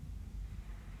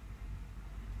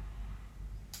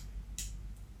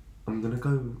 I'm going to go...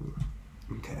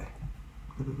 Okay.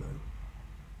 I'm going to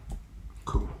go...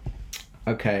 Cool.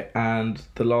 Okay, and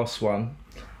the last one.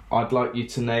 I'd like you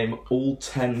to name all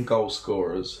 10 goal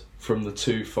scorers from the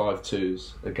 2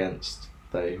 5-2s against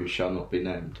they who shall not be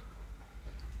named.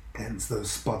 Against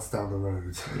those spuds down the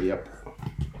road. Yep.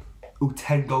 All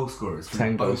 10 goal scorers from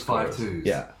 10 goal both scorers. 5-2s?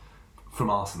 Yeah.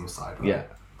 From Arsenal's side, right? Yeah.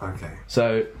 Okay.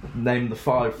 So, name the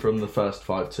 5 from the first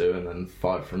 5-2 and then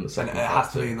 5 from the second 5-2. And it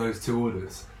has to be in those 2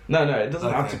 orders? No, it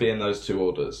doesn't have to be in those 2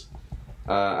 orders.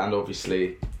 And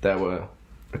obviously, there were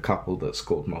a couple that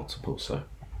scored multiple, so...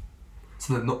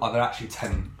 So are there actually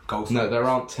 10 goal scorers? No, there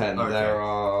aren't 10. Okay. There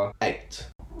are 8.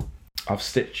 I've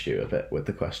stitched you a bit with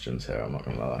the questions here, I'm not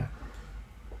going to lie.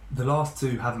 The last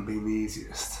 2 haven't been the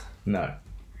easiest. No.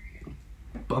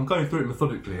 But I'm going through it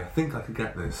methodically. I think I could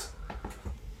get this.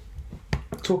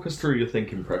 Talk us through your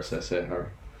thinking process here, Harry.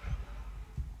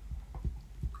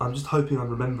 I'm just hoping I'm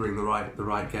remembering the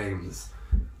right games.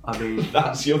 I mean...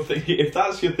 That's your thinking. If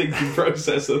that's your thinking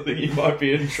process, I think you might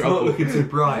be in trouble. It's not looking too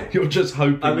bright. You're just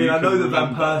hoping. I mean, I know that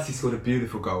remember. Van Persie scored a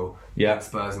beautiful goal against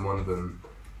Spurs in one of them.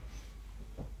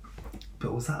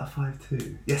 But was that a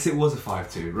 5-2? Yes, it was a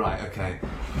 5-2. Right, okay.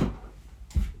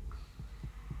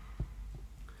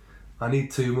 I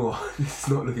need 2 more. This is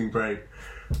not looking great.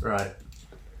 Right.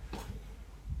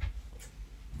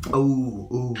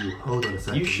 Oh, hold on a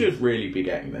second. You should really be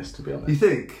getting this, to be honest. You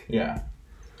think? Yeah.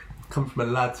 Come from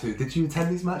a lad who... Did you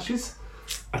attend these matches?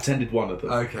 I attended one of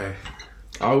them. Okay.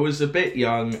 I was a bit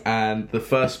young, and the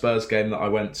first Spurs game that I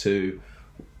went to,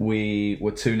 we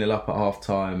were 2-0 up at half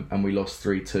time and we lost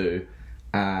 3-2,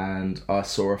 and I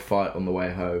saw a fight on the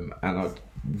way home, and I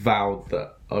vowed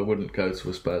that I wouldn't go to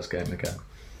a Spurs game again.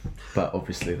 But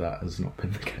obviously that has not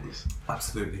been the case.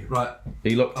 Absolutely. Right. Are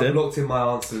you locked in? I've locked in my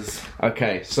answers.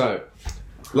 Okay, so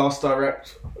last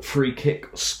direct free kick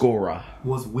scorer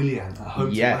Was Willian at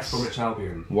home to West Bromwich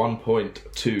Albion. 1 point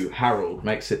to Harold,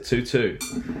 makes it 2-2.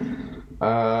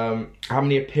 How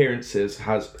many appearances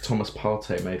has Thomas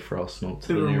Partey made for Arsenal to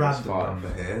the Bit of a nearest random 5?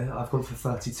 number here. I've gone for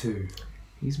 32.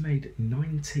 He's made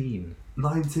 19.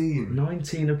 19.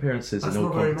 19 appearances That's in all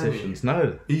not very competitions. many. No.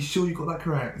 Are you sure you got that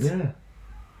correct? Yeah.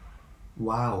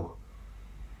 Wow.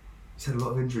 He's had a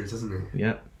lot of injuries, hasn't he?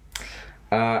 Yeah.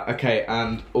 Okay,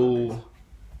 and all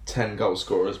 10 goal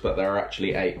scorers, but there are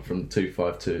actually 8 from 2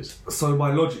 5-2s. So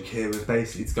my logic here was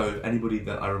basically to go with anybody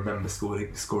that I remember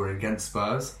scoring against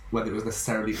Spurs, whether it was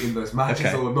necessarily in those matches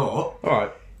Okay. or not,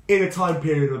 Alright. in a time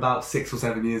period of about 6 or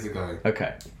 7 years ago.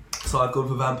 Okay. So I've gone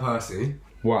for Van Persie,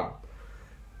 1,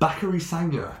 Bakary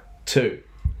Sagna, 2,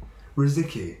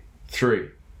 Rosicky, 3,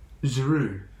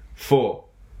 Giroud, 4,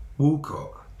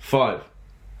 Walcott, 5,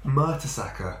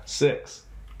 Mertesacker, 6,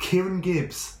 Kieran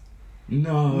Gibbs,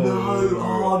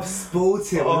 No, I've spoiled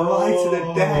it right to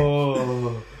the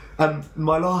death. And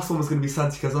my last one was going to be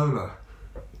Santi Cazorla.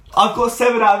 I've got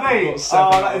 7 out of 8. You've got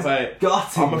 7 out of 8.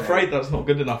 Gutting, I'm afraid that's not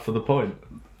good enough for the point.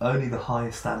 Only the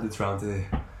highest standards round here.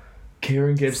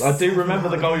 Kieran Gibbs. I do remember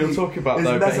the goal you're talking about,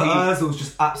 though. Mesut Ozil's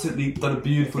just absolutely done a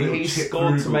beautiful little chip. He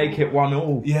scored to make it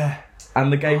 1-1. Yeah.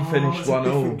 And the game finished 1-1. It's a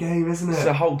different game, isn't it? It's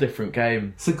a whole different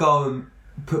game. So go and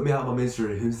put me out of my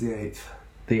misery. Who's the 8th?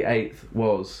 The 8th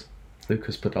was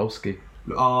Lucas Podolski.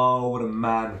 Oh, what a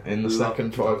man. In the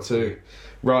second 5-2.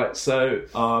 Right, so...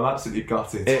 I'm absolutely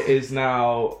gutted. It is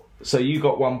now... So you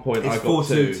got 1 point, I got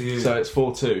 2. To you. So it's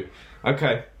 4-2.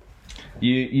 Okay.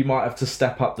 You might have to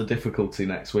step up the difficulty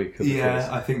next week. Quiz.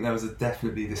 I think there was a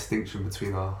definitely distinction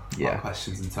between our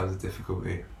questions in terms of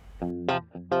difficulty.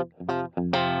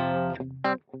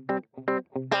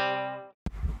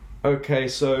 Okay,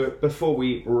 so before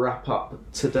we wrap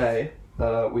up today,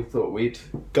 we thought we'd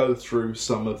go through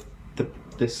some of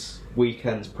this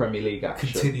weekend's Premier League action.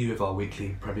 Continue with our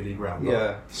weekly Premier League roundup.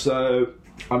 Yeah, so,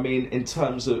 I mean, in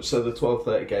terms of... So the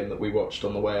 12:30 game that we watched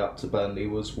on the way up to Burnley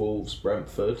was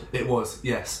Wolves-Brentford. It was,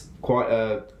 yes. Quite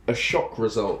a shock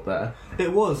result there.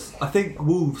 It was. I think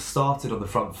Wolves started on the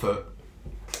front foot.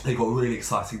 They got really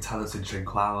exciting talents in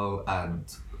Trinquao and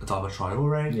Adama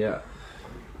Traore. Yeah.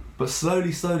 But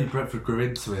slowly, Brentford grew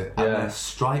into it, and their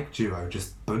strike duo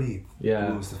just bullied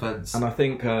Wolves' defence. And I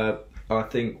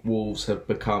think Wolves have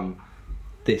become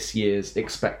this year's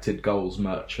expected goals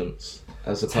merchants,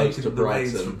 as opposed to the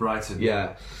Brighton. reins from Brighton.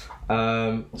 Yeah.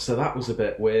 So that was a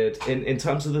bit weird. In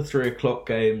terms of the 3 o'clock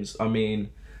games, I mean,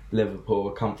 Liverpool,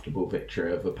 a comfortable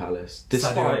victory over Palace,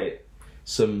 despite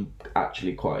some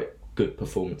actually quite good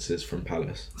performances from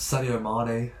Palace. Sadio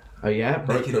Mane. Oh yeah,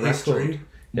 broke making the history. record.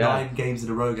 Yeah. 9 games in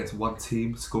a row against one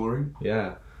team scoring.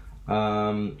 Yeah.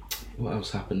 What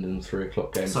else happened in the 3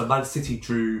 o'clock game? So Man City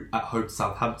drew at home to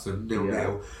Southampton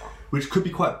 0-0, which could be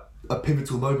quite a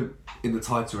pivotal moment in the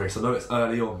title race. I know it's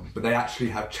early on, but they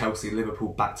actually have Chelsea and Liverpool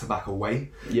back-to-back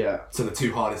away. Yeah. So the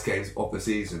 2 hardest games of the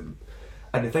season.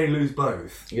 And if they lose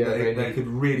both, they could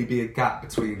really be a gap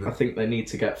between them. I think they need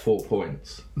to get 4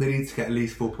 points. They need to get at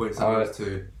least 4 points out of those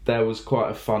 2. There was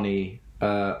quite a funny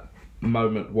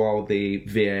moment while the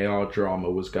VAR drama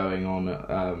was going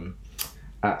on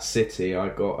at City. I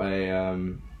got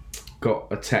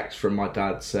a text from my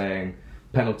dad saying,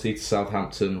 penalty to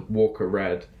Southampton, Walker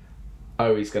red.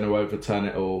 Oh, he's going to overturn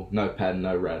it all. No pen,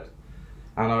 no red.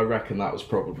 And I reckon that was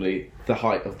probably the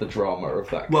height of the drama of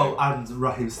that game. Well, and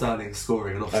Raheem Sterling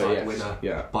scoring an offside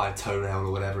winner by a toenail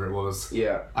or whatever it was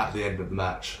at the end of the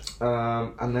match.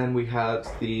 And then we had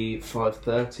the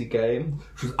 5:30 game.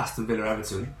 Which was Aston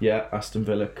Villa-Everton. Yeah, Aston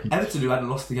Villa. Everton, who hadn't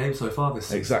lost the game so far this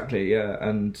season. Exactly, yeah.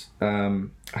 And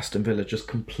Aston Villa just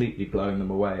completely blowing them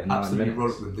away in 9 minutes. Absolutely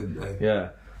rolled them, didn't they? Yeah.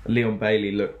 Leon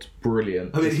Bailey looked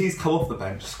brilliant. I mean, he's come off the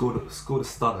bench, scored a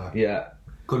stunner. Yeah.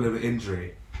 Got a little bit of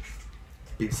injury.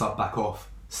 Been subbed back off.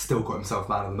 Still got himself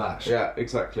man of the match. Yeah,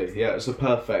 exactly. Yeah, it was a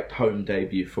perfect home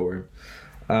debut for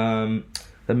him.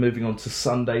 Then moving on to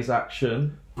Sunday's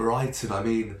action. Brighton, I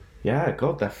mean... Yeah,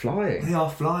 God, they're flying. They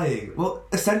are flying. Well,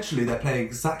 essentially, they're playing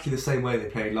exactly the same way they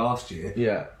played last year.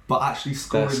 Yeah. But actually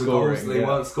scoring the goals they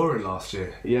weren't scoring last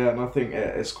year. Yeah, and I think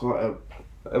it's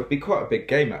it'll be quite a big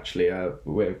game, actually.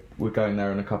 We're going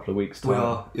there in a couple of weeks' time. We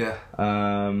are,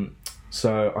 yeah.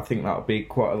 So I think that'll be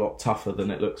quite a lot tougher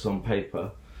than it looks on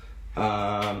paper.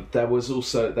 There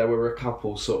were a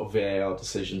couple sort of VAR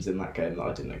decisions in that game that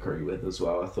I didn't agree with as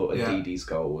well. I thought Ndidi's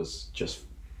goal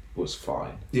was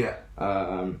fine. Yeah.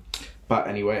 But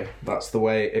anyway, that's the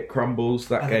way it crumbles.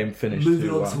 That game finished 2-1. Moving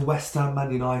on to West Ham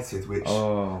Man United, which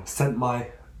sent my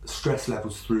stress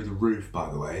levels through the roof, by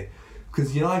the way.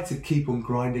 Because United keep on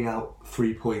grinding out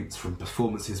 3 points from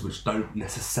performances which don't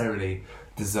necessarily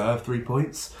deserve 3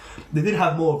 points. They did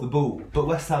have more of the ball, but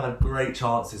West Ham had great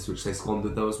chances which they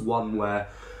squandered. There was one where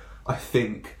I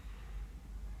think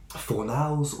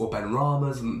Fornals or Ben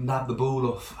Ramos nabbed the ball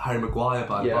off Harry Maguire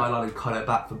by a byline and cut it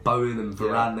back for Bowen, and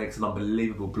Varane makes an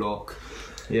unbelievable block.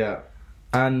 Yeah,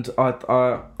 and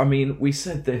I mean, we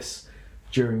said this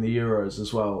during the Euros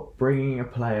as well. Bringing a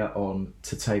player on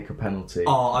to take a penalty.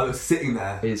 Oh, I was sitting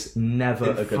there is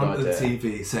never a good idea. In front of the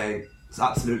TV saying it's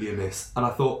absolutely a miss, and I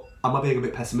thought, am I being a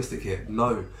bit pessimistic here?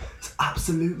 No, it's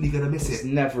absolutely going to miss it. It's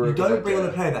never You don't bring on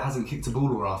a player that hasn't kicked a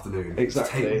ball all afternoon.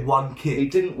 Exactly. To take one kick. He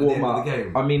didn't warm up. At the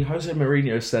game. I mean, Jose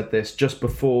Mourinho said this just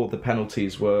before the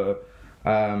penalties were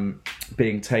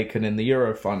being taken in the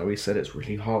Euro final. He said it's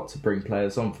really hard to bring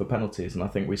players on for penalties, and I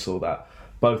think we saw that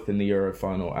both in the Euro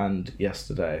final and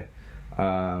yesterday.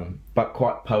 But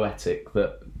quite poetic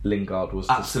that Lingard was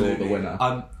to score the winner.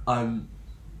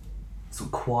 sort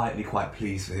of quietly quite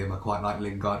pleased for him. I quite like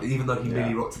Lingard, even though he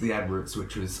nearly rocked at the Emirates,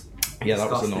 which was that was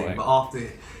disgusting. annoying. But after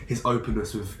his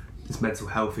openness with his mental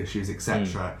health issues,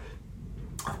 etc.,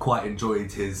 I've quite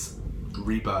enjoyed his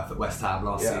rebirth at West Ham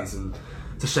last season.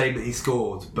 It's a shame that he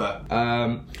scored, but...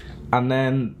 and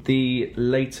then the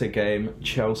later game,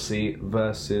 Chelsea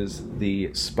versus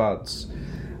the Spuds.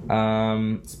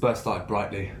 Spurs started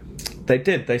brightly. They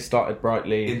did. They started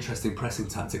brightly. Interesting pressing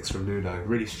tactics from Nuno.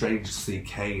 Really strange to see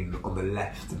Kane on the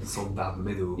left and Son down the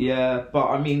middle. Yeah, but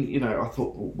I mean, I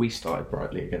thought we started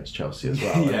brightly against Chelsea as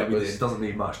well. Yeah, we did. It doesn't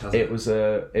need much, does it? It was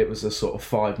a sort of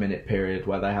 5-minute period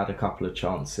where they had a couple of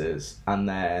chances, and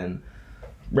then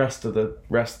rest of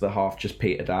the half just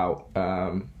petered out.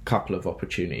 Couple of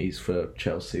opportunities for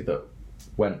Chelsea that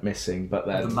went missing, but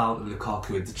then the Mount and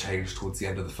Lukaku interchange towards the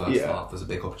end of the first half was a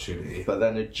big opportunity. But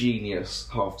then a genius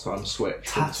half-time switch.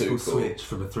 Tactical switch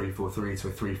from a 3-4-3 to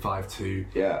a 3-5-2.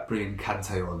 Yeah, bringing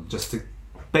Kante on just to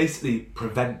basically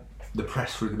prevent the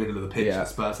press through the middle of the pitch that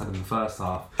Spurs had in the first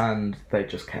half. And they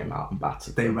just came out and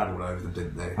battered them. They ran all over them,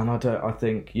 didn't they? And I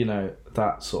think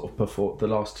that sort of the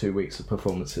last 2 weeks of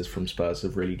performances from Spurs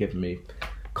have really given me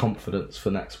confidence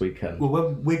for next weekend. Well,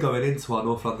 when we're going into our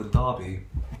North London derby,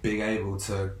 being able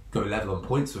to go level on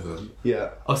points with them,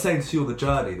 I was saying to you on the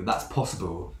journey that that's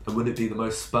possible, and wouldn't it be the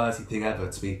most Spursy thing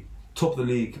ever to be top of the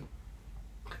league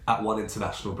at one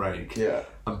international break,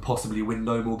 and possibly win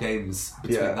no more games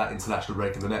between that international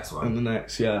break and the next one. And the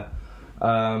next,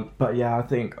 but I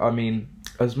think,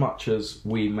 as much as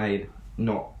we may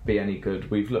not be any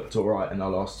good, we've looked alright in our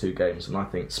last 2 games, and I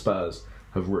think Spurs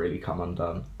have really come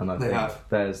undone, and I think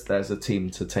there's a team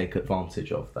to take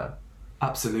advantage of there.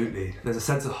 Absolutely. There's a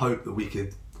sense of hope that we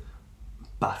could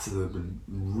batter them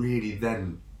and really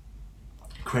then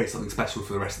create something special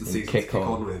for the rest of the season to kick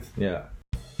on with. Yeah.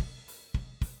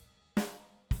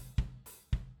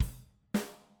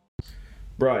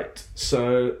 Right,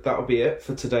 so that'll be it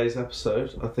for today's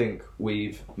episode. I think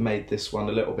we've made this one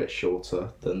a little bit shorter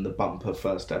than the bumper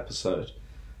first episode.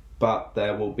 But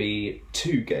there will be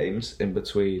 2 games in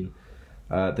between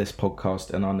this podcast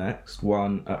and our next.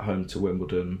 One at home to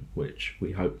Wimbledon, which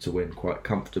we hope to win quite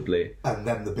comfortably. And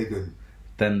then the big one.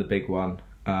 Then the big one.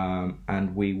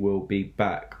 And we will be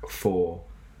back for,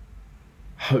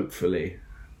 hopefully,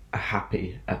 a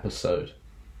happy episode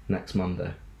next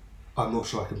Monday. I'm not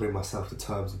sure I can bring myself to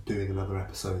terms of doing another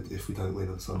episode if we don't win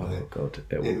on Sunday. Oh God,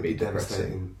 it will be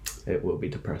depressing. It will be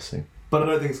depressing. But I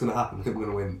don't think it's going to happen. I think we're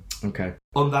going to win. Okay.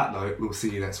 On that note, we'll see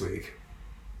you next week.